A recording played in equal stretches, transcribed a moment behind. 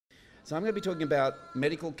So I'm going to be talking about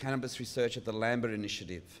medical cannabis research at the Lambert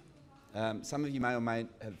Initiative. Some of you may or may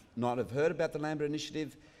not have heard about the Lambert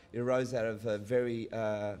Initiative. It arose out of a very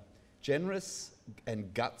generous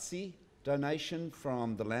and gutsy donation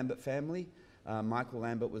from the Lambert family. Michael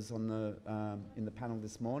Lambert was on in the panel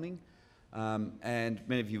this morning, and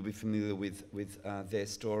many of you will be familiar with their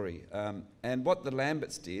story. And what the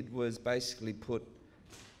Lamberts did was basically put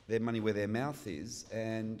their money where their mouth is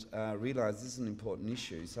and realise this is an important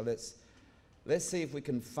issue. So let's see if we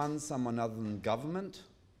can fund someone other than government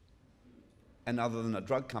and other than a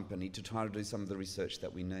drug company to try to do some of the research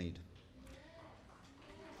that we need.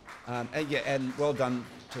 And well done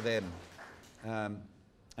to them. And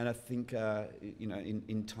I think,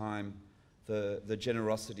 in time, the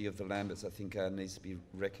generosity of the Lamberts, I think, needs to be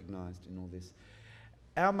recognised in all this.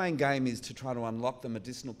 Our main game is to try to unlock the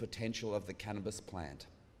medicinal potential of the cannabis plant.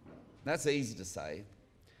 That's easy to say.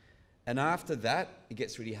 And after that, it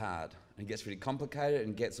gets really hard. And it gets really complicated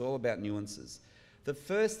and gets all about nuances. The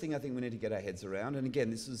first thing I think we need to get our heads around, and again,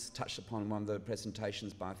 this was touched upon in one of the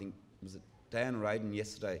presentations by, I think, was it Dan or Aidan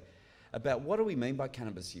yesterday, about what do we mean by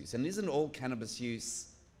cannabis use? And isn't all cannabis use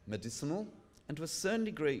medicinal? And to a certain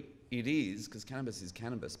degree, it is, because cannabis is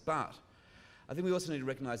cannabis. But I think we also need to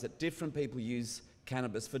recognise that different people use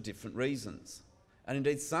cannabis for different reasons. And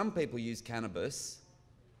indeed, some people use cannabis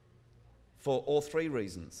for all three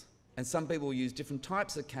reasons. And some people use different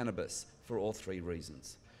types of cannabis for all three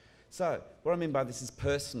reasons. So what I mean by this is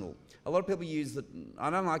personal. A lot of people use I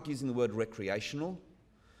don't like using the word recreational,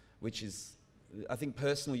 which is, I think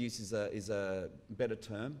personal use is a better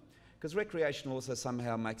term, because recreational also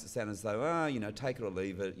somehow makes it sound as though, take it or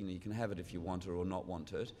leave it, you can have it if you want it or not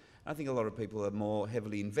want it. I think a lot of people are more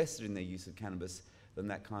heavily invested in their use of cannabis than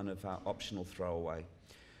that kind of optional throwaway.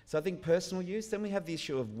 So I think personal use. Then we have the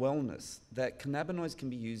issue of wellness, that cannabinoids can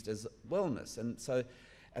be used as wellness. And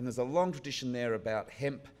there's a long tradition there about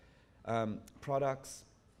hemp products.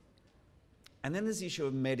 And then there's the issue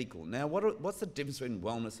of medical. Now, what's the difference between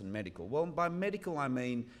wellness and medical? Well, by medical I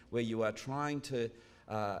mean where you are trying to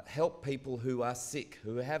help people who are sick,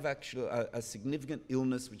 who have actually a significant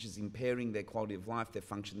illness which is impairing their quality of life, their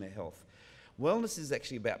function, their health. Wellness is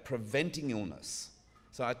actually about preventing illness.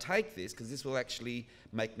 So I take this because this will actually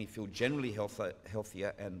make me feel generally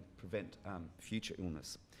healthier and prevent future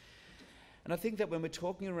illness. And I think that when we're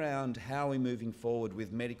talking around how we're moving forward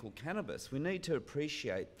with medical cannabis, we need to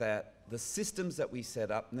appreciate that the systems that we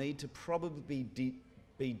set up need to probably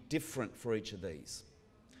be different for each of these.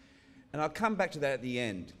 And I'll come back to that at the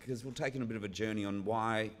end, because we'll take in a bit of a journey on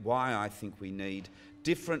why I think we need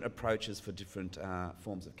different approaches for different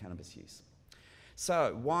forms of cannabis use.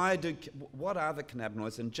 So what are the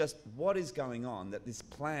cannabinoids, and just what is going on that this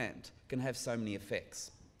plant can have so many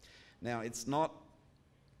effects? Now, it's not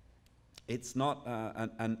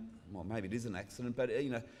well, maybe it is an accident, but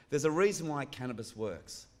there's a reason why cannabis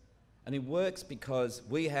works. And it works because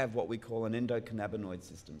we have what we call an endocannabinoid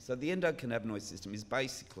system. So the endocannabinoid system is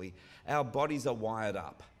basically our bodies are wired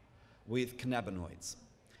up with cannabinoids.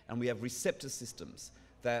 And we have receptor systems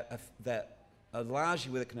that are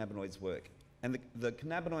largely where the cannabinoids work. And the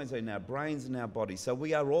cannabinoids are in our brains and our bodies. So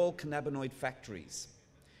we are all cannabinoid factories.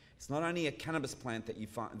 It's not only a cannabis plant that you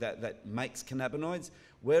find that makes cannabinoids.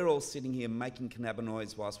 We're all sitting here making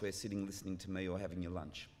cannabinoids whilst we're sitting listening to me or having your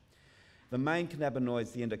lunch. The main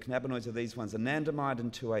cannabinoids, the endocannabinoids, are these ones, anandamide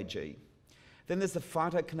and 2-AG. Then there's the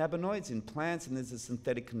phytocannabinoids in plants, and there's the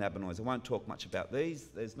synthetic cannabinoids. I won't talk much about these.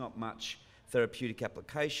 There's not much therapeutic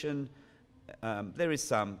application. There is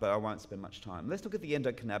some, but I won't spend much time. Let's look at the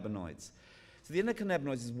endocannabinoids. So the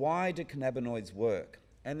endocannabinoids is, why do cannabinoids work?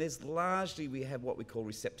 And there's largely, we have what we call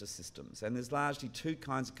receptor systems, and there's largely two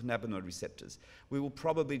kinds of cannabinoid receptors. We will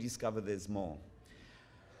probably discover there's more.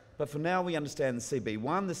 But for now, we understand the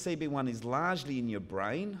CB1. The CB1 is largely in your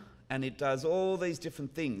brain, and it does all these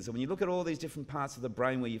different things. And when you look at all these different parts of the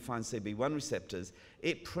brain where you find CB1 receptors,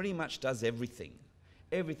 it pretty much does everything.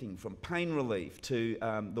 Everything from pain relief to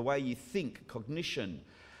the way you think, cognition,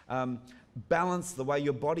 balance, the way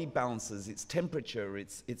your body balances, its temperature,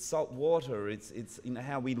 its salt water, it's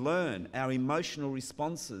how we learn, our emotional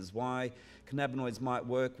responses, why cannabinoids might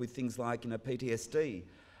work with things like PTSD,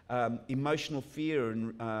 emotional fear,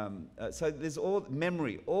 and so there's all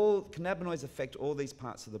memory. All cannabinoids affect all these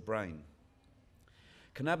parts of the brain.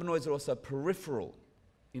 Cannabinoids are also peripheral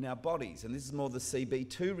in our bodies, and this is more the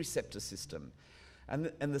CB2 receptor system, and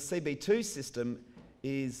the CB2 system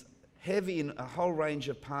is heavy in a whole range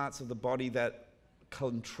of parts of the body that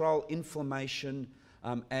control inflammation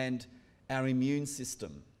and our immune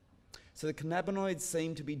system. So the cannabinoids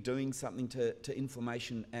seem to be doing something to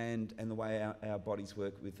inflammation and the way our bodies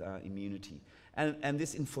work with immunity. And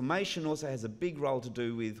this inflammation also has a big role to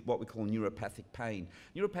do with what we call neuropathic pain.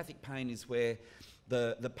 Neuropathic pain is where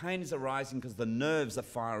the pain is arising because the nerves are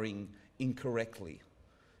firing incorrectly.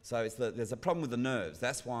 So there's a problem with the nerves.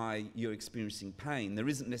 That's why you're experiencing pain. There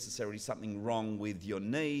isn't necessarily something wrong with your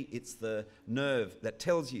knee. It's the nerve that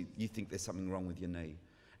tells you think there's something wrong with your knee.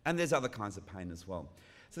 And there's other kinds of pain as well.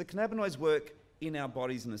 So the cannabinoids work in our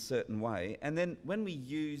bodies in a certain way. And then when we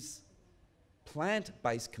use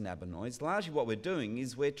plant-based cannabinoids, largely what we're doing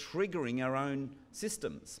is we're triggering our own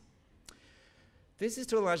systems. This is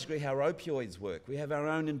to a large degree how opioids work. We have our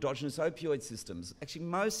own endogenous opioid systems. Actually,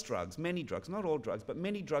 most drugs, many drugs, not all drugs, but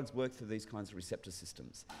many drugs work through these kinds of receptor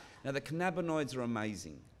systems. Now, the cannabinoids are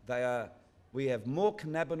amazing. We have more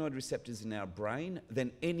cannabinoid receptors in our brain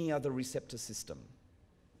than any other receptor system.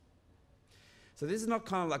 So this is not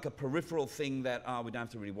kind of like a peripheral thing that we don't have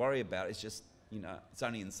to really worry about. It's just, it's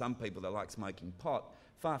only in some people that like smoking pot.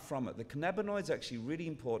 Far from it. The cannabinoids are actually really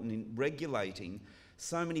important in regulating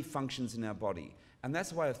so many functions in our body. And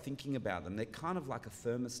that's a way of thinking about them. They're kind of like a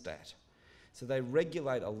thermostat. So they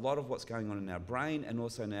regulate a lot of what's going on in our brain and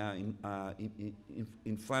also in our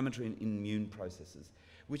inflammatory and immune processes,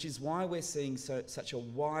 which is why we're seeing such a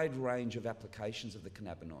wide range of applications of the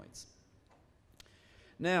cannabinoids.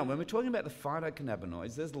 Now, when we're talking about the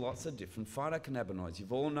phytocannabinoids, there's lots of different phytocannabinoids. You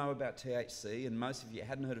all know about THC, and most of you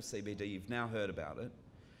hadn't heard of CBD, you've now heard about it.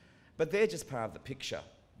 But they're just part of the picture.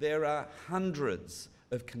 There are hundreds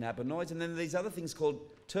of cannabinoids, and then these other things called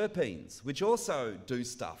terpenes, which also do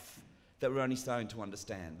stuff that we're only starting to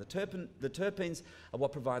understand. The terpenes are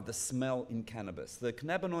what provide the smell in cannabis. The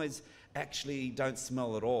cannabinoids actually don't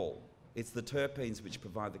smell at all. It's the terpenes which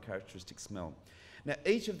provide the characteristic smell. Now,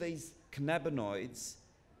 each of these cannabinoids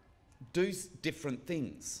do different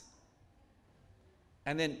things.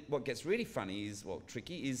 And then what gets really funny is,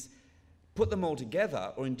 tricky, is put them all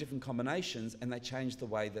together or in different combinations and they change the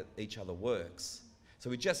way that each other works. So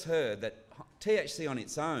we just heard that THC on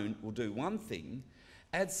its own will do one thing,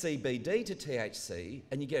 add CBD to THC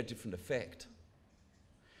and you get a different effect.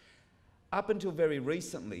 Up until very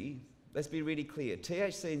recently, let's be really clear,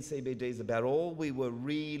 THC and CBD is about all we were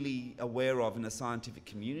really aware of in the scientific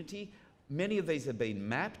community. Many of these have been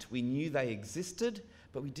mapped, we knew they existed,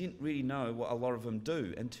 but we didn't really know what a lot of them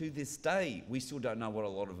do. And to this day, we still don't know what a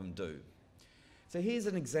lot of them do. So here's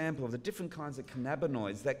an example of the different kinds of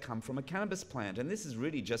cannabinoids that come from a cannabis plant. And this is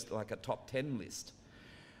really just like a top 10 list.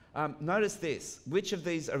 Notice this, which of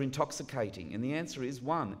these are intoxicating? And the answer is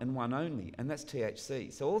one and one only, and that's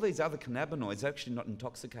THC. So all these other cannabinoids are actually not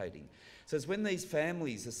intoxicating. So it's when these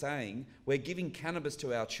families are saying, we're giving cannabis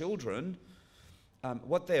to our children,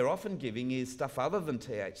 what they're often giving is stuff other than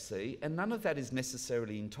THC, and none of that is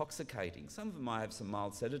necessarily intoxicating. Some of them might have some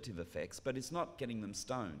mild sedative effects, but it's not getting them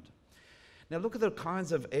stoned. Now look at the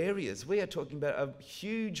kinds of areas. We are talking about a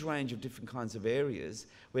huge range of different kinds of areas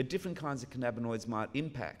where different kinds of cannabinoids might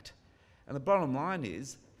impact. And the bottom line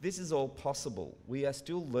is, this is all possible. We are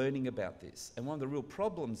still learning about this. And one of the real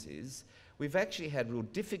problems is, we've actually had real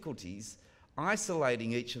difficulties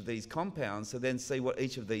isolating each of these compounds to then see what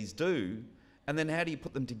each of these do, and then how do you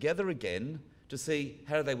put them together again to see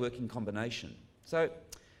how do they work in combination. So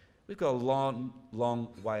we've got a long, long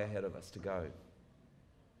way ahead of us to go.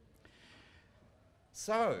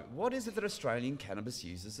 So, what is it that Australian cannabis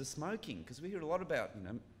users are smoking? Because we hear a lot about,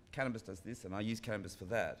 cannabis does this and I use cannabis for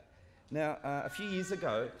that. Now, a few years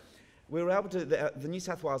ago, we were able to, the New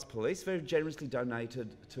South Wales Police very generously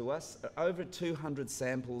donated to us over 200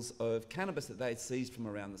 samples of cannabis that they'd seized from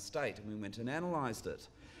around the state, and we went and analysed it.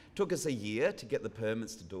 Took us a year to get the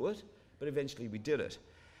permits to do it, but eventually we did it.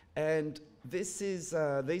 And these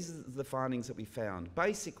are the findings that we found.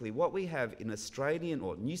 Basically, what we have in Australian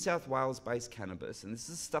or New South Wales-based cannabis, and this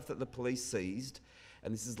is stuff that the police seized,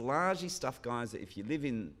 and this is largely stuff, guys, that if you live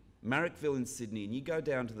in Marrickville in Sydney and you go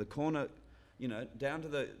down to the corner, down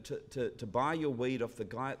to to buy your weed off the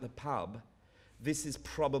guy at the pub, this is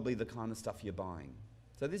probably the kind of stuff you're buying.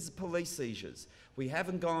 So this is police seizures. We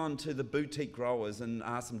haven't gone to the boutique growers and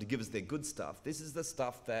asked them to give us their good stuff. This is the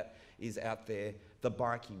stuff that is out there, the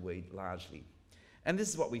bikey weed largely. And this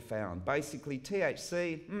is what we found. Basically,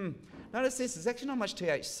 THC, notice this, there's actually not much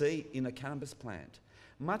THC in a cannabis plant.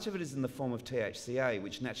 Much of it is in the form of THCA,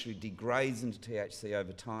 which naturally degrades into THC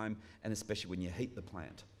over time, and especially when you heat the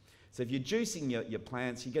plant. So if you're juicing your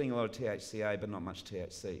plants, you're getting a lot of THCA, but not much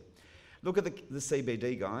THC. Look at the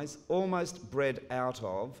CBD, guys, almost bred out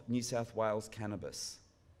of New South Wales cannabis.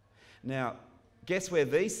 Now, Guess where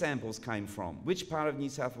these samples came from? Which part of New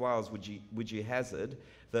South Wales would you hazard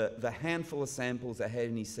the handful of samples that had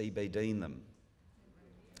any CBD in them?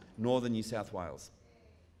 Northern New South Wales.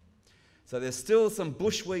 So there's still some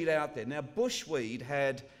bushweed out there. Now, bushweed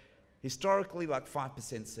had historically like 5%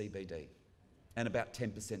 CBD and about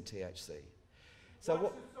 10% THC. So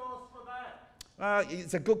what's the source for that?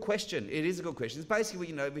 It's a good question. It is a good question. It's basically,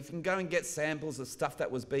 you know, we can go and get samples of stuff that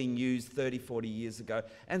was being used 30, 40 years ago,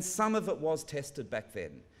 and some of it was tested back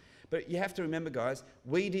then. But you have to remember, guys,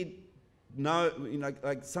 we did know, you know,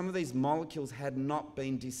 like some of these molecules had not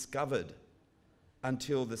been discovered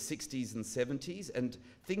until the 60s and 70s, and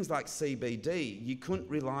things like CBD, you couldn't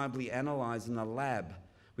reliably analyse in a lab.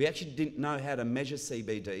 We actually didn't know how to measure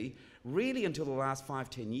CBD really until the last 5,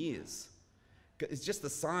 10 years. It's just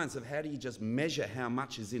the science of how do you just measure how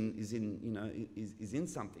much is in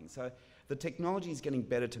something. So the technology is getting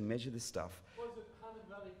better to measure this stuff. Was it Hunter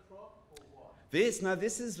Valley crop or what? This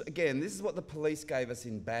is what the police gave us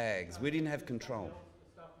in bags. We didn't have control.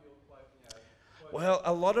 Well,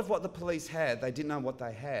 a lot of what the police had, they didn't know what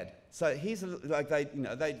they had. So here's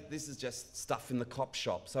this is just stuff in the cop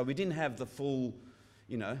shop. So we didn't have the full,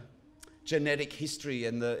 you know, genetic history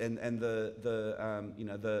and the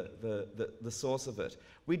source of it.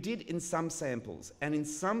 We did in some samples, and in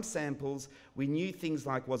some samples we knew things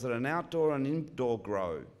like, was it an outdoor or an indoor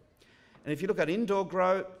grow? And if you look at indoor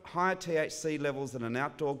grow, higher THC levels than an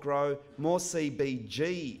outdoor grow, more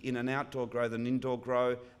CBG in an outdoor grow than an indoor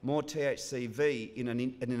grow, more THCV in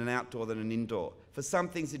an outdoor than an indoor. For some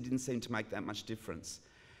things it didn't seem to make that much difference.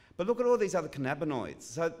 But look at all these other cannabinoids.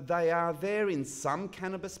 So they are there in some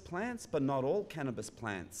cannabis plants, but not all cannabis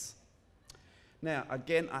plants. Now,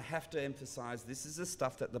 again, I have to emphasise this is the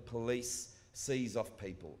stuff that the police sees off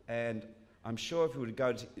people. And I'm sure if we were to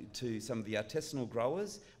go to some of the artisanal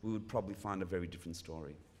growers, we would probably find a very different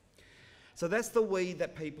story. So that's the weed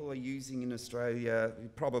that people are using in Australia,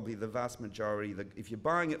 probably the vast majority, if you're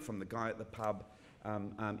buying it from the guy at the pub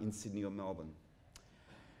in Sydney or Melbourne.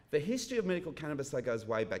 The history of medical cannabis, though, goes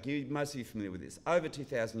way back. Most of you are familiar with this. Over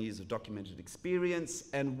 2,000 years of documented experience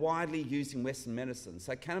and widely used in Western medicine.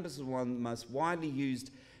 So cannabis is one of the most widely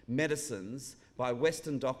used medicines by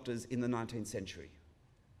Western doctors in the 19th century.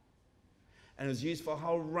 And it was used for a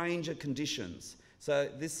whole range of conditions. So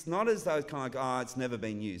this is not as though it's kind of like, oh, it's never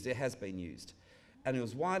been used. It has been used. And it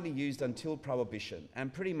was widely used until Prohibition.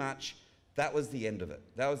 And pretty much that was the end of it.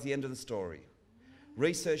 That was the end of the story.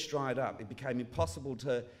 Research dried up. It became impossible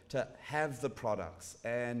to have the products.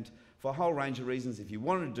 And for a whole range of reasons, if you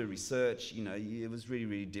wanted to do research, you know, it was really,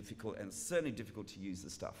 really difficult, and certainly difficult to use the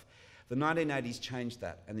stuff. The 1980s changed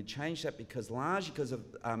that. And they changed that largely because of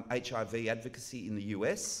HIV advocacy in the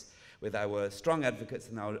US, where they were strong advocates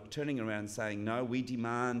and they were turning around and saying, no, we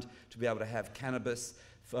demand to be able to have cannabis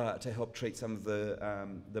to help treat some of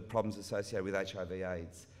the problems associated with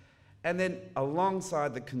HIV/AIDS. And then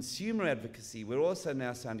alongside the consumer advocacy, we're also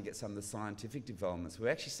now starting to get some of the scientific developments. We're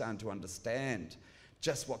actually starting to understand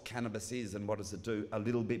just what cannabis is and what does it do a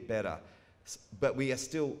little bit better. But we are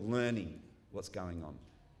still learning what's going on.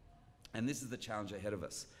 And this is the challenge ahead of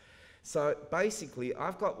us. So basically,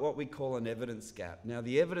 I've got what we call an evidence gap. Now,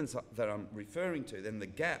 the evidence that I'm referring to, then the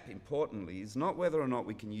gap, importantly, is not whether or not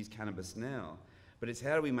we can use cannabis now, but it's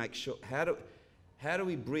how do we make sure, how do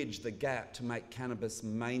we bridge the gap to make cannabis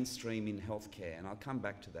mainstream in healthcare? And I'll come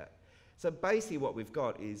back to that. So basically what we've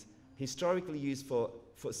got is historically used for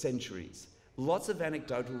centuries. Lots of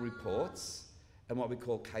anecdotal reports and what we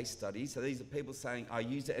call case studies. So these are people saying, I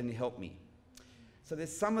used it and it helped me. So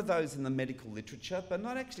there's some of those in the medical literature, but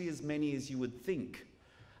not actually as many as you would think.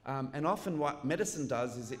 And often what medicine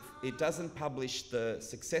does is it doesn't publish the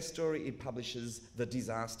success story, it publishes the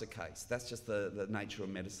disaster case. That's just the nature of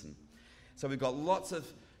medicine. So we've got lots of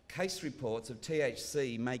case reports of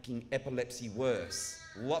THC making epilepsy worse.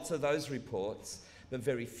 Lots of those reports, but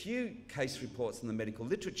very few case reports in the medical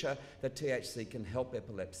literature that THC can help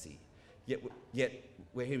epilepsy. Yet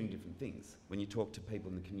we're hearing different things when you talk to people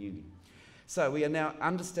in the community. So we are now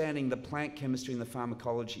understanding the plant chemistry and the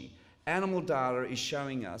pharmacology. Animal data is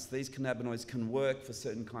showing us these cannabinoids can work for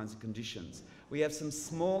certain kinds of conditions. We have some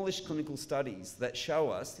smallish clinical studies that show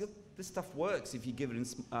us this stuff works if you give it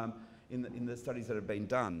in the studies that have been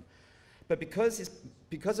done. But because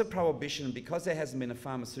of Prohibition and because there hasn't been a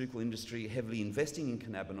pharmaceutical industry heavily investing in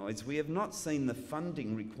cannabinoids, we have not seen the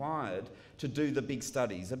funding required to do the big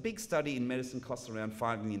studies. A big study in medicine costs around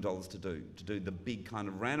 $5 million to do the big kind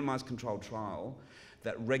of randomised controlled trial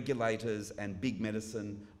that regulators and big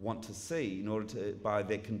medicine want to see in order to, by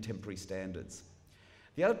their contemporary standards.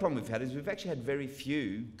 The other problem we've had is we've actually had very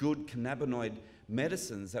few good cannabinoid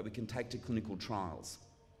medicines that we can take to clinical trials.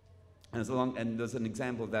 And there's an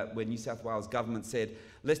example of that where New South Wales government said,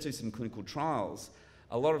 let's do some clinical trials.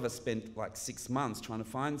 A lot of us spent like 6 months trying to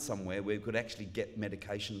find somewhere where we could actually get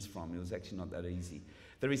medications from. It was actually not that easy.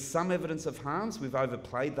 There is some evidence of harms. We've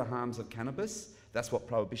overplayed the harms of cannabis. That's what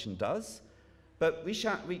prohibition does. But we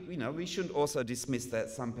shouldn't also dismiss that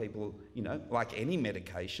some people, like any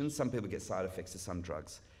medication, some people get side effects to some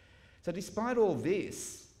drugs. So despite all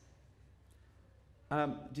this,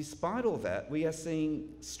 despite all that, we are seeing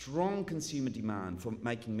strong consumer demand for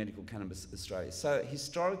making medical cannabis in Australia. So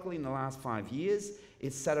historically, in the last 5 years,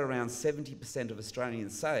 it's sat around 70% of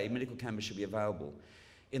Australians say medical cannabis should be available.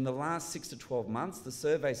 In the last 6 to 12 months, the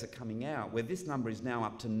surveys are coming out where this number is now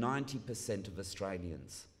up to 90% of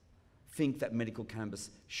Australians think that medical cannabis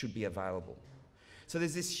should be available. So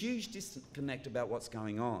there's this huge disconnect about what's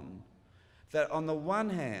going on, that on the one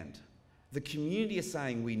hand, the community is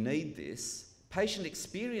saying we need this, patient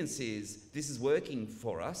experience is this is working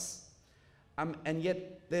for us, and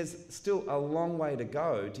yet there's still a long way to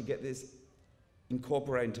go to get this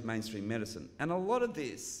incorporated into mainstream medicine. And a lot of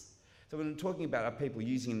this, so when we're talking about are people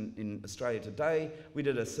using in Australia today, we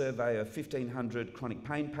did a survey of 1,500 chronic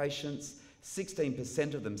pain patients.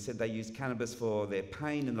 16% of them said they used cannabis for their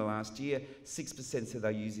pain in the last year, 6% said they're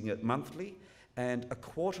using it monthly, and a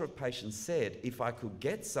quarter of patients said if I could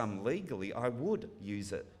get some legally, I would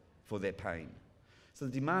use it for their pain. So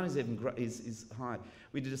the demand is high.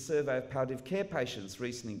 We did a survey of palliative care patients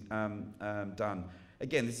recently done.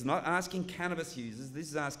 Again, this is not asking cannabis users, this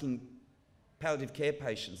is asking palliative care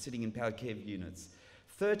patients sitting in palliative care units.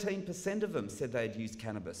 13% of them said they had used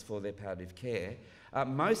cannabis for their palliative care.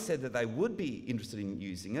 Most said that they would be interested in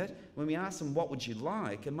using it. When we asked them, what would you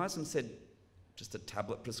like? And most of them said, just a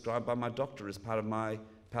tablet prescribed by my doctor as part of my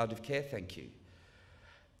palliative care, thank you.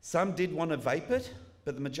 Some did want to vape it,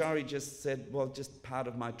 but the majority just said, well, just part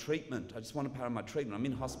of my treatment. I just want a part of my treatment. I'm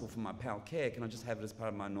in hospital for my pal care. Can I just have it as part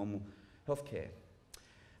of my normal health care?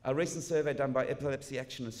 A recent survey done by Epilepsy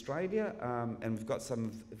Action Australia, and we've got some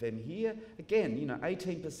of them here. Again,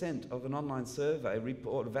 18% of an online survey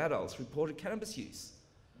of adults reported cannabis use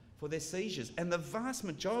for their seizures. And the vast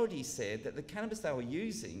majority said that the cannabis they were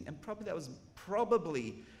using, and that was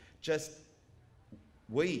probably just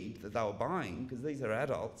weed that they were buying, because these are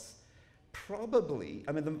adults,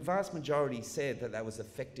 the vast majority said that that was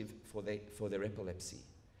effective for their epilepsy.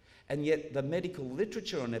 And yet the medical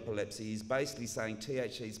literature on epilepsy is basically saying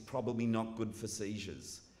THC is probably not good for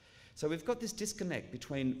seizures. So we've got this disconnect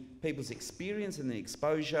between people's experience and the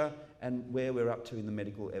exposure and where we're up to in the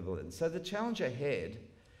medical evidence. So the challenge ahead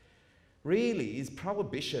really is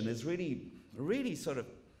prohibition has really sort of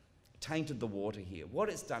tainted the water here. What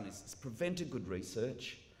it's done is it's prevented good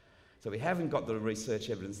research. So we haven't got the research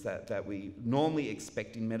evidence that we normally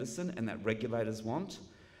expect in medicine and that regulators want.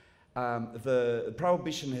 The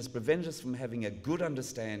prohibition has prevented us from having a good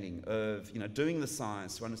understanding of, doing the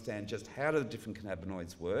science to understand just how do the different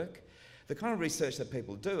cannabinoids work. The kind of research that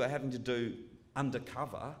people do are having to do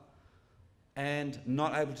undercover and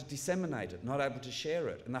not able to disseminate it, not able to share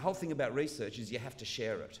it. And the whole thing about research is you have to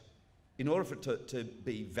share it. In order for it to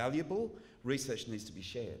be valuable, research needs to be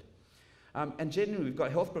shared. And generally, we've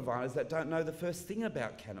got health providers that don't know the first thing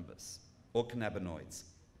about cannabis or cannabinoids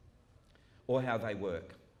or how they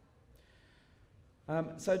work.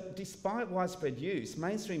 So despite widespread use,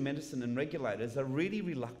 mainstream medicine and regulators are really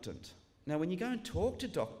reluctant. Now, when you go and talk to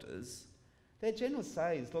doctors, their general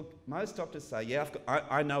say is, look, most doctors say, yeah,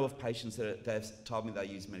 I know of patients that have told me they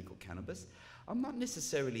use medical cannabis. I'm not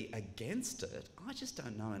necessarily against it, I just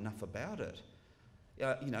don't know enough about it.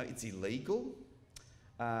 It's illegal.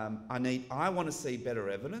 I want to see better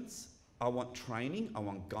evidence. I want training, I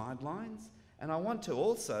want guidelines, and I want to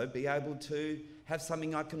also be able to have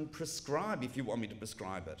something I can prescribe if you want me to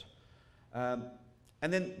prescribe it.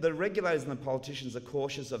 And then the regulators and the politicians are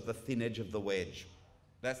cautious of the thin edge of the wedge.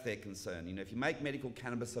 That's their concern. If you make medical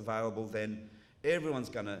cannabis available, then everyone's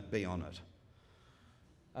going to be on it.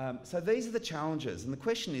 So these are the challenges. And the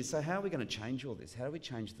question is, so how are we going to change all this? How do we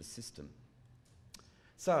change the system?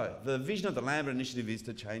 So the vision of the Lambert Initiative is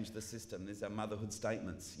to change the system. These are motherhood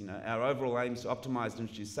statements. Our overall aim is to optimise and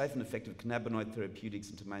introduce safe and effective cannabinoid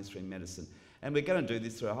therapeutics into mainstream medicine. And we're going to do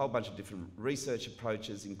this through a whole bunch of different research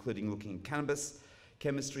approaches, including looking at cannabis,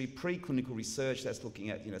 chemistry, preclinical research, that's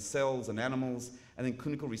looking at cells and animals, and then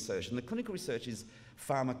clinical research. And the clinical research is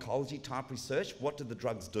pharmacology type research. What do the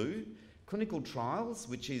drugs do? Clinical trials,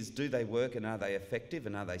 which is do they work and are they effective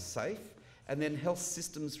and are they safe? And then health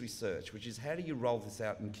systems research, which is how do you roll this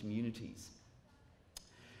out in communities?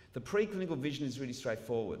 The preclinical vision is really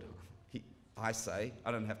straightforward. I say,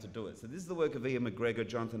 I don't have to do it. So this is the work of Ian McGregor,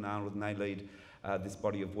 Jonathan Arnold, and they lead this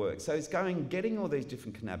body of work. So it's getting all these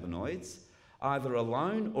different cannabinoids, either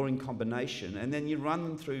alone or in combination, and then you run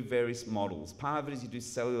them through various models. Part of it is you do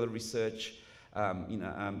cellular research,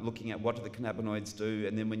 looking at what do the cannabinoids do,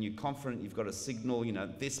 and then when you're confident you've got a signal,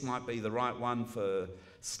 this might be the right one for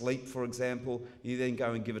sleep, for example, you then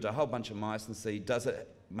go and give it to a whole bunch of mice and see, does it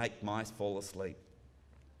make mice fall asleep,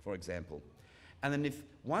 for example. And then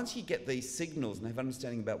once you get these signals and have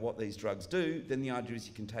understanding about what these drugs do, then the idea is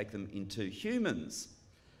you can take them into humans,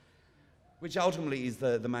 which ultimately is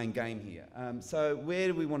the main game here. So where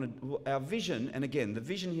do we want to, our vision, and again, the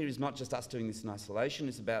vision here is not just us doing this in isolation,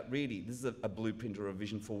 it's about really, this is a blueprint or a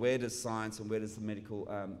vision for where does science and where does the medical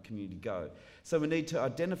community go. So we need to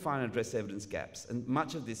identify and address evidence gaps, and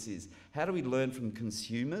much of this is, how do we learn from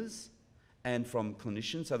consumers and from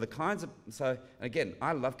clinicians? So the kinds of, so again,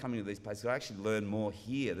 I love coming to these places. I actually learn more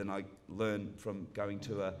here than I learn from going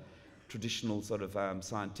to a traditional sort of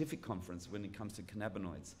scientific conference when it comes to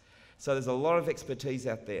cannabinoids. So there's a lot of expertise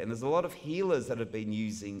out there, and there's a lot of healers that have been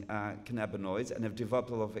using cannabinoids and have developed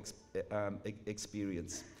a lot of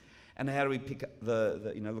experience. And how do we pick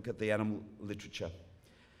look at the animal literature?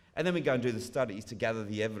 And then we go and do the studies to gather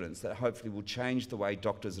the evidence that hopefully will change the way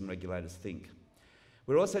doctors and regulators think.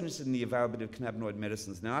 We're also interested in the availability of cannabinoid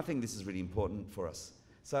medicines. Now, I think this is really important for us.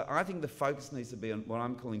 So I think the focus needs to be on what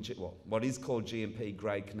I'm calling, what is called GMP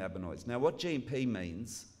grade cannabinoids. Now, what GMP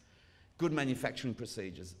means, good manufacturing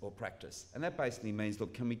procedures or practice. And that basically means,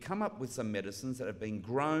 look, can we come up with some medicines that have been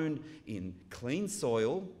grown in clean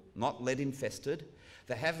soil, not lead infested,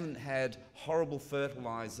 that haven't had horrible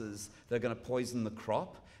fertilizers that are going to poison the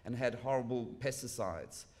crop and had horrible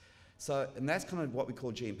pesticides. So, and that's kind of what we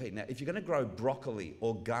call GMP. Now, if you're going to grow broccoli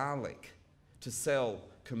or garlic to sell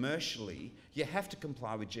commercially, you have to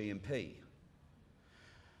comply with GMP.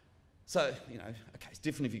 So, okay, it's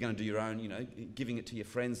different if you're going to do your own, giving it to your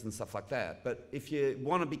friends and stuff like that. But if you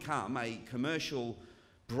want to become a commercial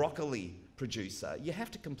broccoli producer, you have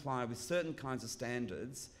to comply with certain kinds of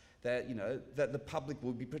standards that, that the public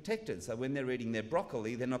will be protected. So when they're eating their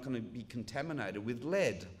broccoli, they're not going to be contaminated with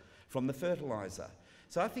lead from the fertilizer.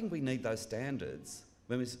 So I think we need those standards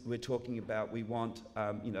when we're talking about we want,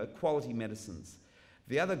 quality medicines.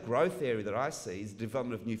 The other growth area that I see is the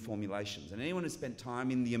development of new formulations. And anyone who's spent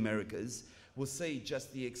time in the Americas will see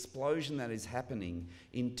just the explosion that is happening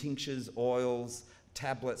in tinctures, oils,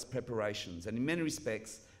 tablets, preparations. And in many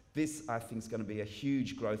respects, this, I think, is going to be a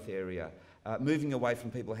huge growth area, moving away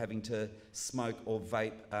from people having to smoke or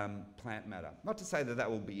vape plant matter. Not to say that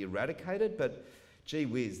that will be eradicated, but gee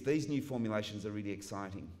whiz, these new formulations are really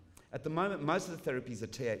exciting. At the moment, most of the therapies are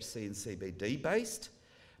THC and CBD based,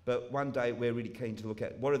 but one day we're really keen to look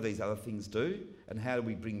at what do these other things do and how do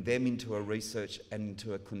we bring them into a research and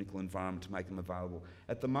into a clinical environment to make them available.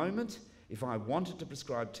 At the moment, if I wanted to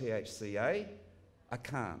prescribe THCA, I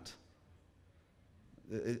can't.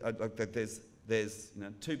 There's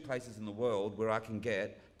 2 places in the world where I can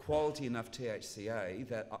get quality enough THCA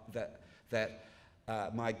that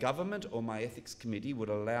my government or my ethics committee would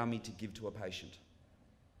allow me to give to a patient.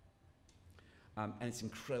 And it's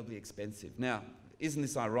incredibly expensive. Now, isn't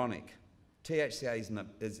this ironic? THCA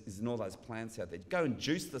is in all those plants out there. Go and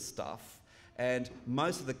juice the stuff, and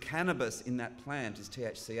most of the cannabis in that plant is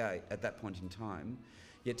THCA at that point in time.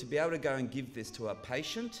 Yet to be able to go and give this to a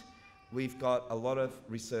patient, we've got a lot of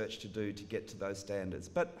research to do to get to those standards.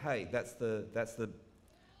 But hey, that's the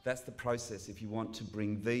process if you want to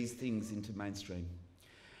bring these things into mainstream.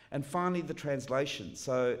 And finally, the translation.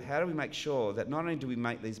 So how do we make sure that not only do we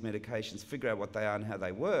make these medications, figure out what they are and how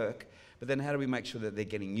they work, but then how do we make sure that they're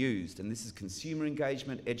getting used? And this is consumer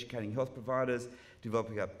engagement, educating health providers,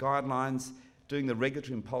 developing up guidelines, doing the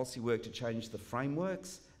regulatory and policy work to change the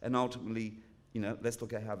frameworks, and ultimately, let's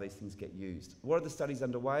look at how these things get used. What are the studies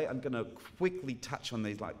underway? I'm going to quickly touch on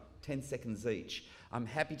these, like 10 seconds each. I'm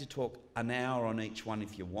happy to talk an hour on each one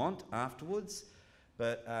if you want afterwards,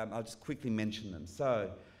 but I'll just quickly mention them.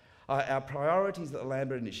 So, our priorities at the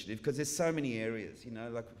Lambert Initiative, because there's so many areas,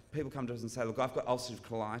 like people come to us and say, look, I've got ulcerative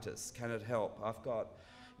colitis, can it help? I've got,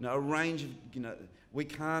 a range of, we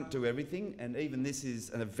can't do everything, and even this is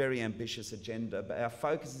a very ambitious agenda, but our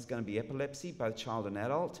focus is going to be epilepsy, both child and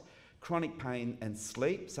adult, chronic pain and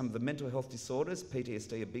sleep, some of the mental health disorders,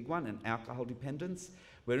 PTSD a big one, and alcohol dependence.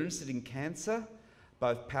 We're interested in cancer,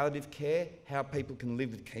 both palliative care, how people can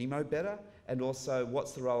live with chemo better, and also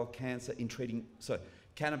what's the role of cancer in treating,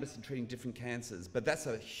 cannabis in treating different cancers. But that's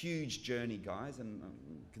a huge journey, guys, and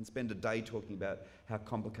can spend a day talking about how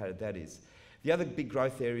complicated that is. The other big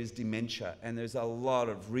growth area is dementia, and there's a lot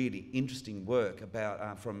of really interesting work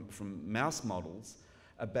about from mouse models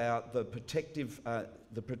about the protective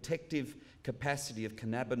capacity of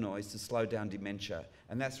cannabinoids to slow down dementia,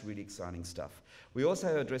 and that's really exciting stuff. We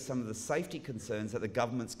also address some of the safety concerns that the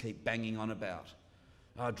governments keep banging on about.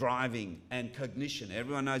 Driving and cognition.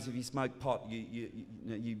 Everyone knows if you smoke pot,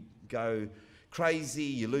 you go crazy,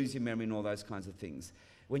 you lose your memory and all those kinds of things.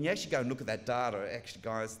 When you actually go and look at that data, actually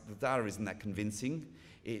guys, the data isn't that convincing.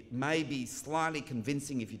 It may be slightly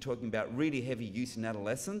convincing if you're talking about really heavy use in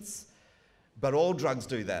adolescence, but all drugs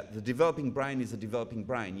do that. The developing brain is a developing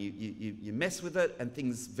brain. You mess with it and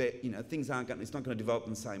things aren't going, it's not going to develop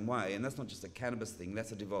in the same way, and that's not just a cannabis thing,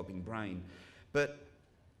 that's a developing brain. But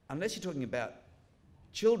unless you're talking about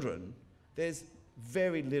children, there's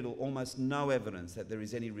very little, almost no evidence that there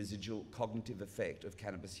is any residual cognitive effect of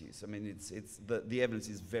cannabis use. I mean, the evidence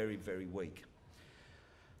is very, very weak.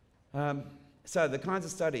 So the kinds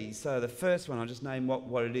of studies, so the first one, I'll just name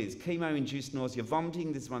what it is. Chemo-induced nausea,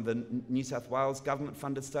 vomiting. This is one of the New South Wales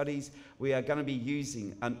government-funded studies. We are going to be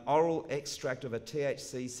using an oral extract of a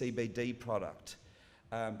THC CBD product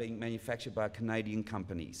being manufactured by a Canadian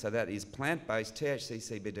company. So that is plant-based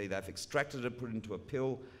THC CBD. They've extracted it, put it into a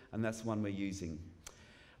pill, and that's the one we're using.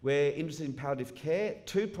 We're interested in palliative care.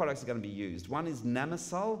 2 products are going to be used. One is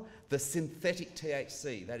Namisol, the synthetic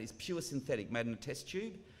THC. That is pure synthetic, made in a test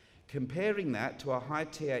tube. Comparing that to a high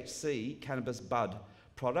THC cannabis bud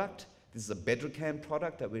product. This is a Bedrocan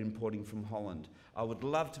product that we're importing from Holland. I would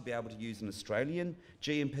love to be able to use an Australian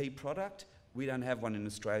GMP product. We don't have one in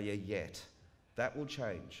Australia yet. That will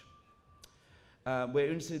change. We're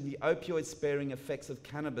interested in the opioid-sparing effects of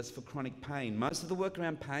cannabis for chronic pain. Most of the work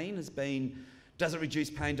around pain has been, does it reduce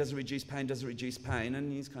pain, does it reduce pain, does it reduce pain?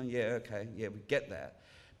 And he's kind of, yeah, okay, yeah, we get that.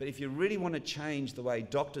 But if you really want to change the way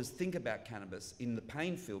doctors think about cannabis in the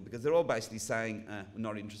pain field, because they're all basically saying, we're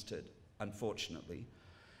not interested, unfortunately,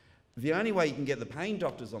 the only way you can get the pain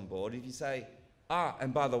doctors on board is if you say,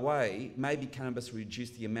 and by the way, maybe cannabis will reduce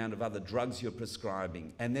the amount of other drugs you're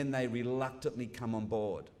prescribing, and then they reluctantly come on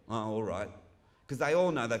board. Oh, all right. Because they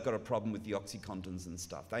all know they've got a problem with the OxyContins and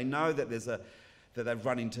stuff. They know that that they've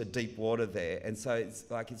run into deep water there, and so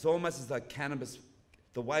it's almost as though cannabis,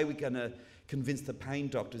 the way we're going to convince the pain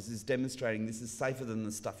doctors is demonstrating this is safer than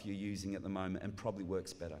the stuff you're using at the moment and probably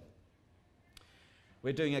works better.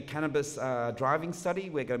 We're doing a cannabis driving study.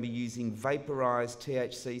 We're going to be using vaporized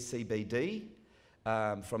THC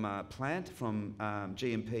CBD from a plant from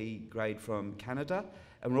GMP grade from Canada,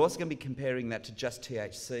 and we're also going to be comparing that to just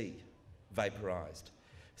THC vaporized.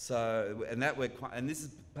 So, and this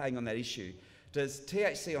is playing on that issue. Does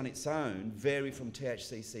THC on its own vary from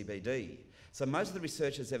THC CBD? So most of the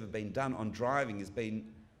research that's ever been done on driving has been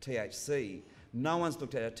THC. No one's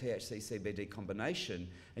looked at a THC CBD combination,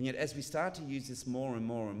 and yet as we start to use this more and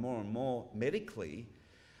more and more and more medically,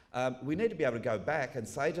 we need to be able to go back and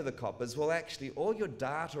say to the coppers, well, actually, all your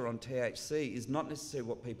data on THC is not necessarily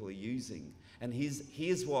what people are using, and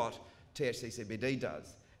here's what THC CBD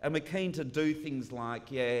does. And we're keen to do things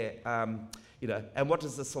like, and what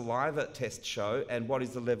does the saliva test show, and what is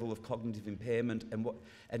the level of cognitive impairment,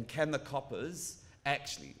 and can the coppers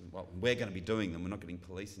actually, well, we're going to be doing them, we're not getting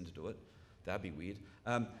police in to do it, that'd be weird,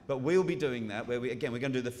 but we'll be doing that, where we're going to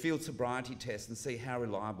do the field sobriety test and see how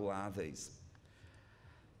reliable are these.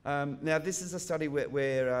 Now, this is a study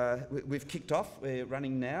where we've kicked off, we're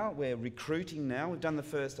running now, we're recruiting now, we've done the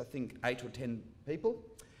first, I think, 8 or 10 people.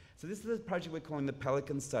 So this is the project we're calling the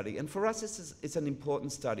Pelican Study, and for us it's an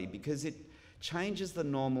important study because it changes the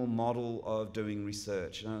normal model of doing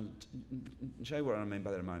research. And I'll show you what I mean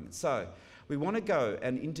by that in a moment. So we want to go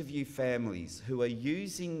and interview families who are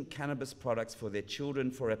using cannabis products for their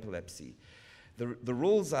children for epilepsy. The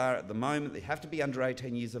rules are, at the moment, they have to be under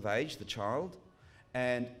 18 years of age, the child,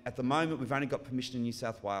 and at the moment we've only got permission in New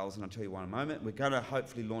South Wales, and I'll tell you why in a moment. We're going to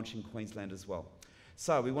hopefully launch in Queensland as well.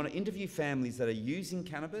 So we want to interview families that are using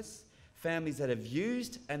cannabis, families that have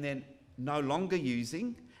used and then no longer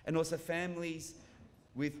using, and also families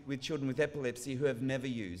with children with epilepsy who have never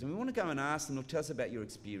used. And we want to go and ask them, tell us about your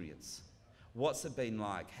experience. What's it been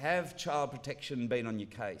like? Have child protection been on your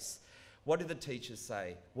case? What did the teachers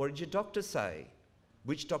say? What did your doctor say?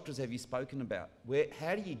 Which doctors have you spoken about?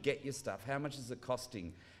 How do you get your stuff? How much is it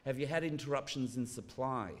costing? Have you had interruptions in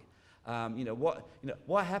supply?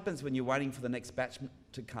 What happens when you're waiting for the next batch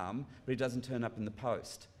to come, but it doesn't turn up in the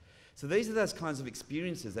post? So these are those kinds of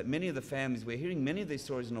experiences that many of the families, we're hearing many of these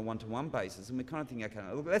stories on a one-to-one basis, and we're kind of thinking, okay,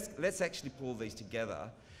 look, let's actually pull these together,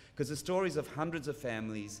 because the stories of hundreds of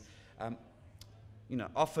families,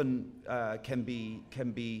 often can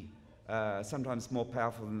be sometimes more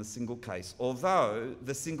powerful than the single case, although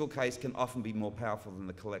the single case can often be more powerful than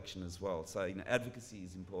the collection as well. So advocacy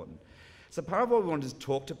is important. So part of what we want is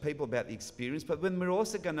talk to people about the experience, but then we're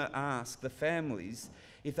also going to ask the families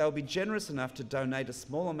if they'll be generous enough to donate a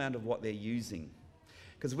small amount of what they're using.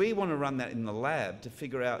 Because we want to run that in the lab to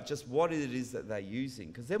figure out just what it is that they're using.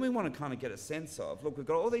 Because then we want to kind of get a sense of, look, we've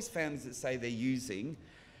got all these families that say they're using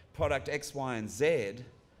product X, Y, and Z,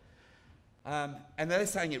 and they're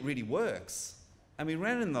saying it really works. And we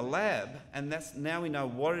ran it in the lab, and now we know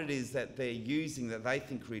what it is that they're using that they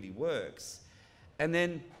think really works. And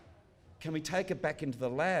then can we take it back into the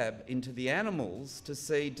lab, into the animals, to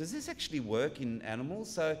see, does this actually work in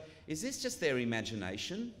animals? So is this just their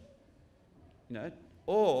imagination? You know,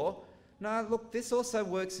 or, no, look, this also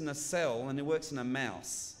works in a cell and it works in a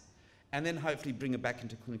mouse, and then hopefully bring it back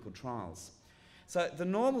into clinical trials. So the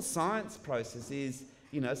normal science process is,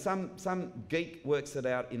 you know, some geek works it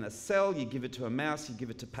out in a cell, you give it to a mouse, you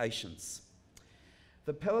give it to patients.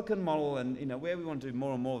 The Pelican model, and you know, where we want to do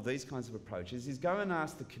more and more of these kinds of approaches, is go and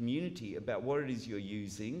ask the community about what it is you're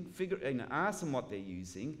using, ask them what they're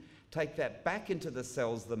using, take that back into the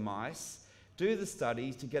cells, the mice, do the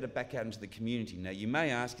studies to get it back out into the community. Now, you may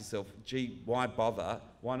ask yourself, gee, why bother?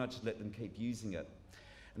 Why not just let them keep using it?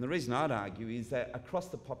 And the reason I'd argue is that across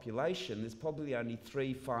the population, there's probably only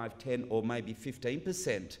 3, 5, 10, or maybe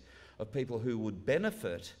 15% of people who would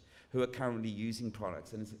benefit who are currently using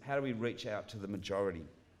products. And it's how do we reach out to the majority?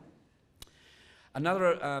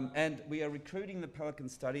 And we are recruiting the Pelican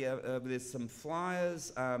study. There's some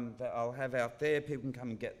flyers that I'll have out there. People can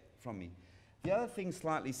come and get from me. The other thing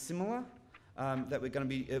slightly similar that we're going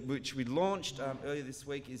to be, which we launched earlier this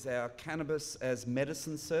week, is our Cannabis as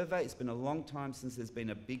Medicine survey. It's been a long time since there's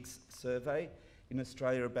been a big survey in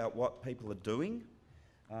Australia about what people are doing.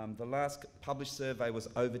 The last published survey was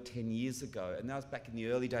over 10 years ago, and that was back in the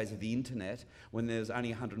early days of the internet when there was only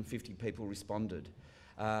 150 people responded.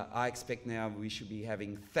 I expect now we should be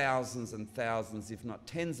having thousands and thousands, if not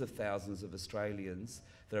tens of thousands of Australians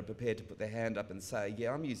that are prepared to put their hand up and say,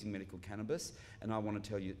 yeah, I'm using medical cannabis and I want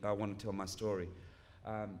to tell my story.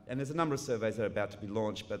 And there's a number of surveys that are about to be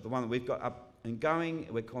launched, but the one that we've got up and going,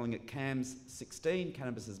 we're calling it CAMS 16,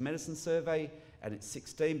 Cannabis as Medicine Survey, and it's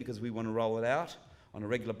 16 because we want to roll it out on a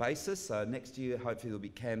regular basis. So next year, hopefully there'll be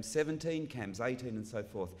CAMS 17, CAMS 18 and so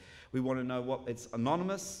forth. We want to know what, it's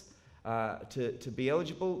anonymous, to be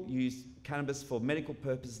eligible, use cannabis for medical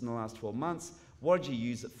purposes in the last 12 months. What did you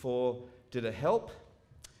use it for? Did it help?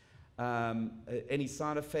 Any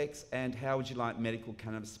side effects? And how would you like medical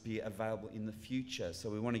cannabis to be available in the future? So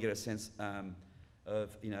we want to get a sense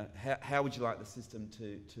of, you know, how would you like the system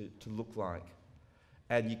to look like?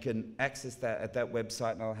 And you can access that at that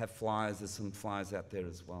website, and I'll have flyers. There's some flyers out there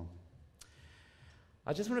as well.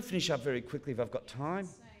 I just want to finish up very quickly if I've got time.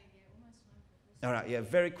 All right, yeah,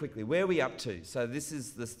 very quickly. Where are we up to? So this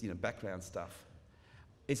is this, you know, background stuff.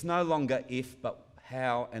 It's no longer if, but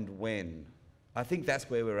how and when. I think that's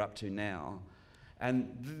where we're up to now.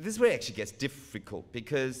 And this is where it actually gets difficult,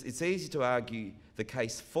 because it's easy to argue the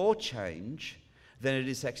case for change than it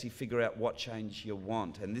is to actually figure out what change you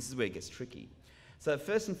want. And this is where it gets tricky. So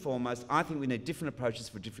first and foremost, I think we need different approaches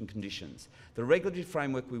for different conditions. The regulatory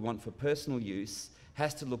framework we want for personal use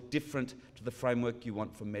has to look different to the framework you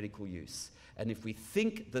want for medical use. And if we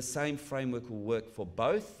think the same framework will work for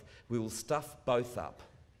both, we will stuff both up.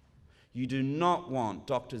 You do not want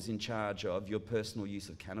doctors in charge of your personal use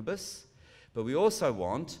of cannabis, but we also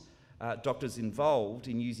want doctors involved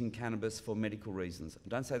in using cannabis for medical reasons.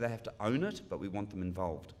 Don't say they have to own it, but we want them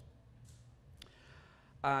involved.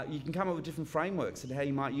 You can come up with different frameworks and how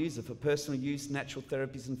you might use it for personal use, natural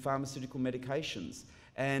therapies and pharmaceutical medications.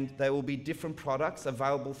 And there will be different products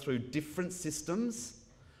available through different systems.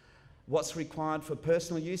 What's required for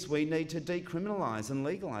personal use, we need to decriminalise and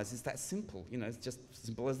legalise. It's that simple, you know, it's just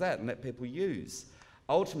simple as that, and let people use.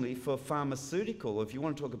 Ultimately, for pharmaceutical, if you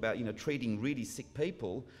want to talk about, you know, treating really sick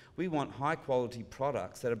people, we want high quality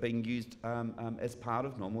products that are being used as part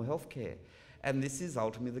of normal healthcare. And this is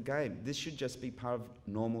ultimately the game. This should just be part of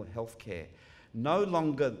normal healthcare. No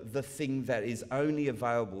longer the thing that is only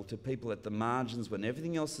available to people at the margins when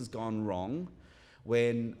everything else has gone wrong,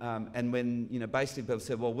 when you know, basically people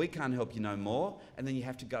say, well, we can't help you no more, and then you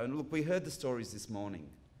have to go and look, we heard the stories this morning.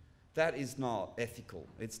 That is not ethical.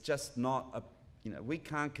 It's just not a, you know, we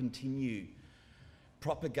can't continue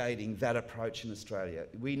propagating that approach in Australia.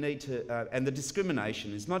 We need to, and the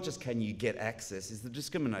discrimination is not just can you get access, it's the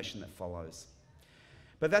discrimination that follows.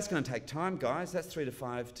 But that's going to take time, guys. That's 3 to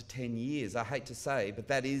 5 to 10 years. I hate to say, but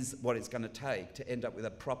that is what it's going to take to end up with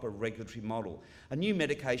a proper regulatory model. A new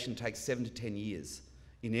medication takes 7 to 10 years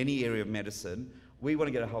in any area of medicine. We want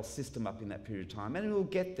to get a whole system up in that period of time, and we'll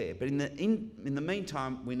get there. But in the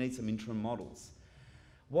meantime, we need some interim models.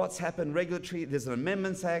 What's happened regulatory? There's an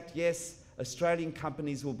Amendments Act, yes. Australian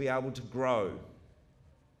companies will be able to grow.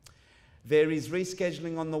 There is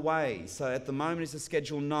rescheduling on the way. So at the moment it's a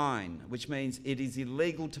Schedule 9, which means it is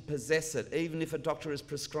illegal to possess it. Even if a doctor has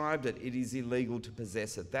prescribed it, it is illegal to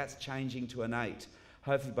possess it. That's changing to an 8,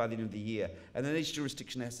 hopefully by the end of the year. And then each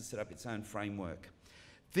jurisdiction has to set up its own framework.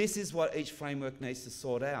 This is what each framework needs to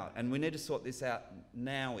sort out, and we need to sort this out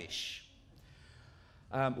now-ish.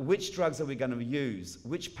 Which drugs are we going to use?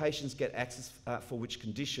 Which patients get access for which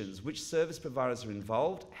conditions? Which service providers are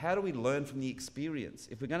involved? How do we learn from the experience?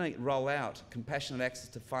 If we're going to roll out compassionate access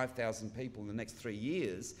to 5,000 people in the next 3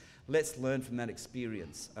 years, let's learn from that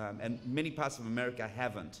experience. And many parts of America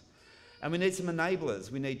haven't. And we need some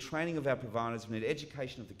enablers. We need training of our providers, we need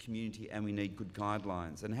education of the community, and we need good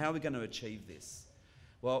guidelines. And how are we going to achieve this?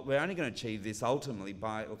 Well, we're only going to achieve this ultimately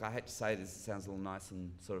by, look, I hate to say this, it sounds a little nice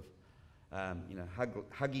and sort of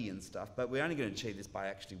huggy and stuff, but we're only going to achieve this by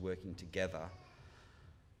actually working together.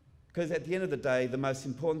 Because at the end of the day, the most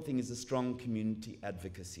important thing is a strong community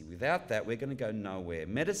advocacy. Without that, we're going to go nowhere.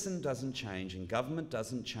 Medicine doesn't change and government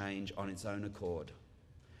doesn't change on its own accord.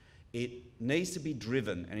 It needs to be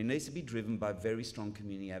driven, and it needs to be driven by very strong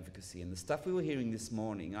community advocacy. And the stuff we were hearing this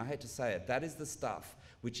morning, I hate to say it, that is the stuff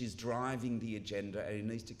which is driving the agenda, and it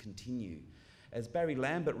needs to continue. As Barry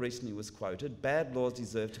Lambert recently was quoted, bad laws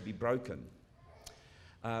deserve to be broken.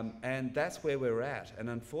 And that's where we're at. And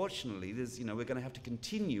unfortunately, we're going to have to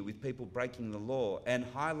continue with people breaking the law and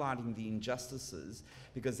highlighting the injustices,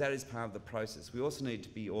 because that is part of the process. We also need to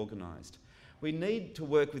be organised. We need to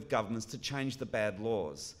work with governments to change the bad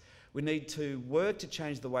laws. We need to work to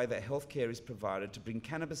change the way that healthcare is provided, to bring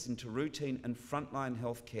cannabis into routine and frontline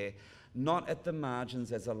healthcare, not at the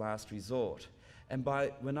margins as a last resort. And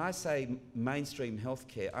when I say mainstream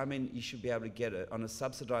healthcare, I mean you should be able to get it on a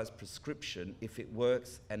subsidised prescription if it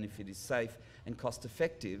works and if it is safe and cost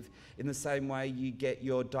effective, in the same way you get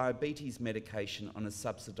your diabetes medication on a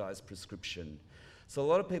subsidised prescription. So a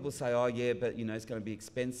lot of people say, oh yeah, but it's going to be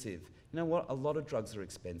expensive. You know what? A lot of drugs are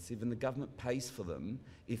expensive, and the government pays for them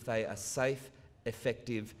if they are safe,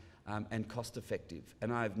 effective, and cost effective.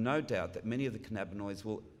 And I have no doubt that many of the cannabinoids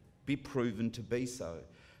will be proven to be so.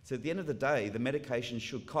 So at the end of the day, the medication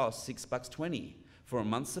should cost $6.20 for a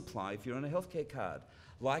month's supply if you're on a healthcare card,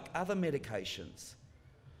 like other medications.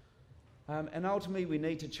 And ultimately, we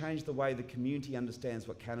need to change the way the community understands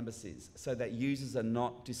what cannabis is, so that users are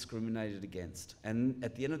not discriminated against. And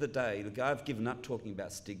at the end of the day, look, I've given up talking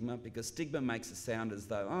about stigma, because stigma makes it sound as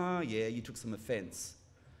though, oh yeah, you took some offence.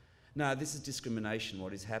 No, this is discrimination,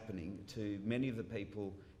 what is happening to many of the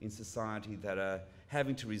people in society that are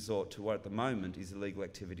having to resort to what at the moment is illegal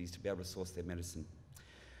activities to be able to source their medicine.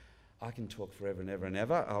 I can talk forever and ever and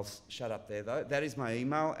ever. I'll shut up there though. That is my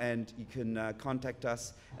email, and you can contact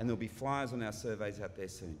us, and there'll be flyers on our surveys out there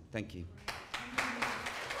soon. Thank you.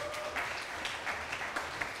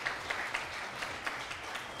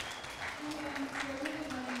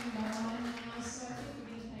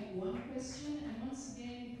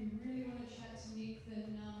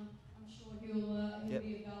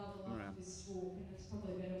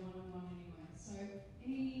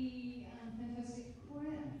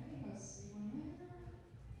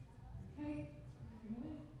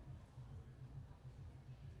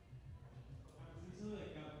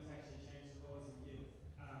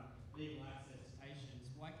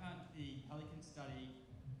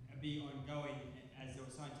 Be ongoing as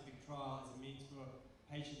a scientific trial, as a means for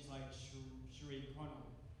patients like Sheree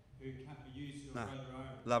Connell, who can't be used to grow their own.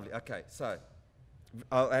 Lovely. Okay, so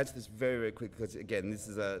I'll answer this very, very quickly, because again, this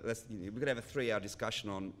is we're going to have a 3-hour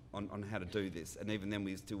discussion on how to do this, and even then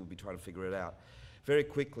we still will be trying to figure it out. Very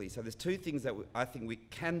quickly, so there's 2 things that I think we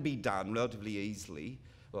can be done relatively easily.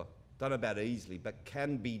 Well, don't know about easily, but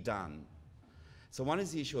can be done. So one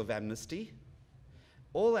is the issue of amnesty.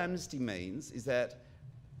 All amnesty means is that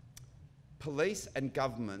police and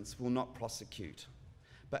governments will not prosecute,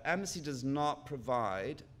 but amnesty does not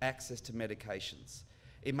provide access to medications.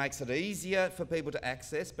 It makes it easier for people to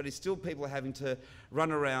access, but it's still people having to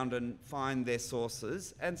run around and find their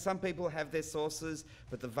sources, and some people have their sources,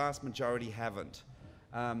 but the vast majority haven't.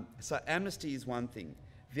 So amnesty is one thing.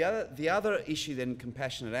 The other issue then,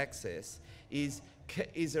 compassionate access, is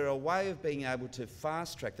there a way of being able to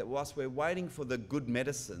fast track that whilst we're waiting for the good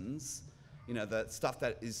medicines, the stuff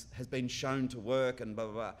that has been shown to work and blah,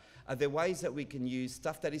 blah, blah. Are there ways that we can use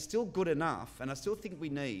stuff that is still good enough, and I still think we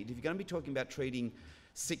need, if you're going to be talking about treating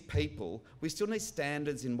sick people, we still need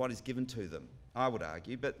standards in what is given to them, I would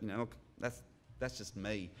argue, but look, that's just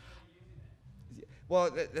me. Well,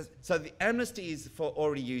 so the amnesty is for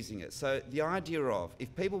already using it. So the idea of,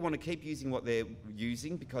 if people want to keep using what they're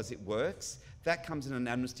using because it works, that comes in an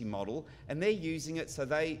amnesty model, and they're using it so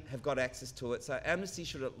they have got access to it. So amnesty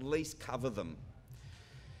should at least cover them.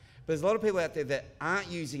 But there's a lot of people out there that aren't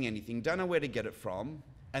using anything, don't know where to get it from,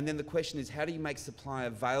 and then the question is, how do you make supply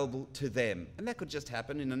available to them? And that could just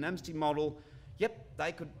happen in an amnesty model. Yep,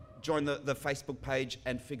 they could join the Facebook page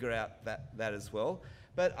and figure out that as well.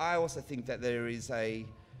 But I also think that there is a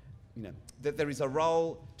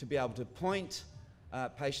role to be able to point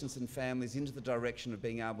patients and families into the direction of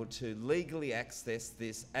being able to legally access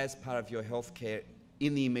this as part of your healthcare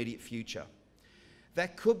in the immediate future.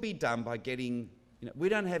 That could be done by getting, we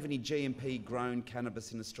don't have any GMP grown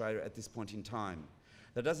cannabis in Australia at this point in time.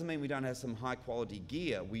 That doesn't mean we don't have some high quality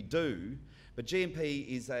gear, we do, but GMP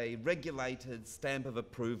is a regulated stamp of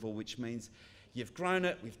approval, which means you've grown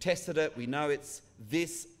it, we've tested it, we know it's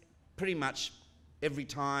this pretty much every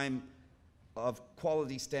time, of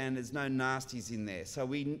quality standards, no nasties in there. So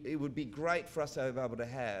it would be great for us to be able to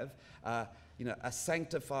have a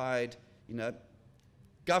sanctified,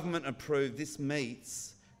 government approved, this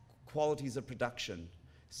meets qualities of production.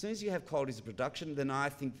 As soon as you have qualities of production, then I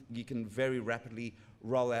think you can very rapidly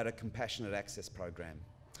roll out a compassionate access program.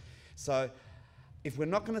 So if we're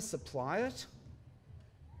not going to supply it,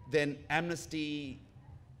 then amnesty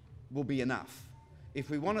will be enough. If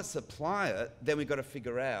we want to supply it, then we've got to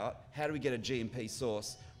figure out how do we get a GMP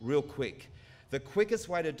source real quick. The quickest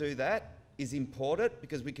way to do that is import it,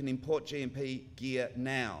 because we can import GMP gear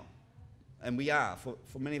now. And we are,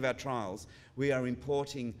 for many of our trials, we are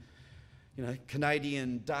importing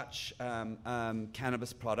Canadian, Dutch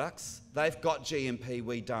cannabis products. They've got GMP,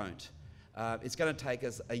 we don't. It's going to take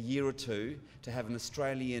us a year or two to have an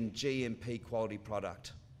Australian GMP quality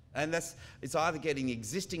product. And it's either getting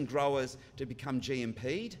existing growers to become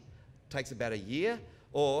GMP'd, takes about a year,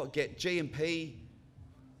 or get GMP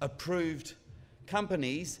approved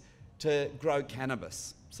companies to grow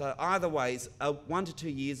cannabis. So either way, it's 1 to 2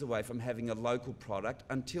 years away from having a local product.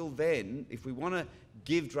 Until then, if we want to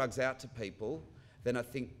give drugs out to people, then I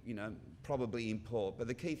think, probably import. But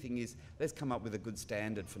the key thing is, let's come up with a good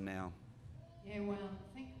standard for now. Yeah, well,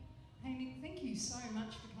 hey Nick, thank you so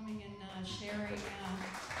much for coming and sharing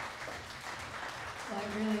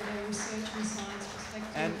really the research and science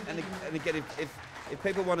perspective. And again, if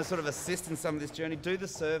people want to sort of assist in some of this journey, do the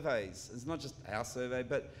surveys. It's not just our survey,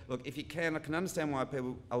 but look, if you can, I can understand why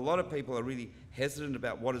a lot of people are really hesitant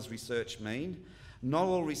about what does research mean. Not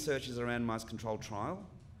all research is a randomised controlled trial.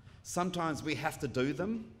 Sometimes we have to do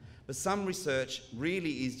them, but some research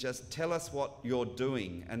really is just tell us what you're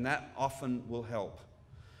doing, and that often will help.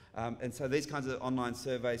 And so these kinds of online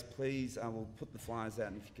surveys, please, we'll put the flyers out,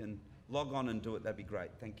 and if you can log on and do it, that'd be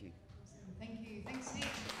great. Thank you. Awesome. Thank you. Thanks, Nick.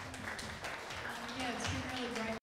 Yeah, it's been really great.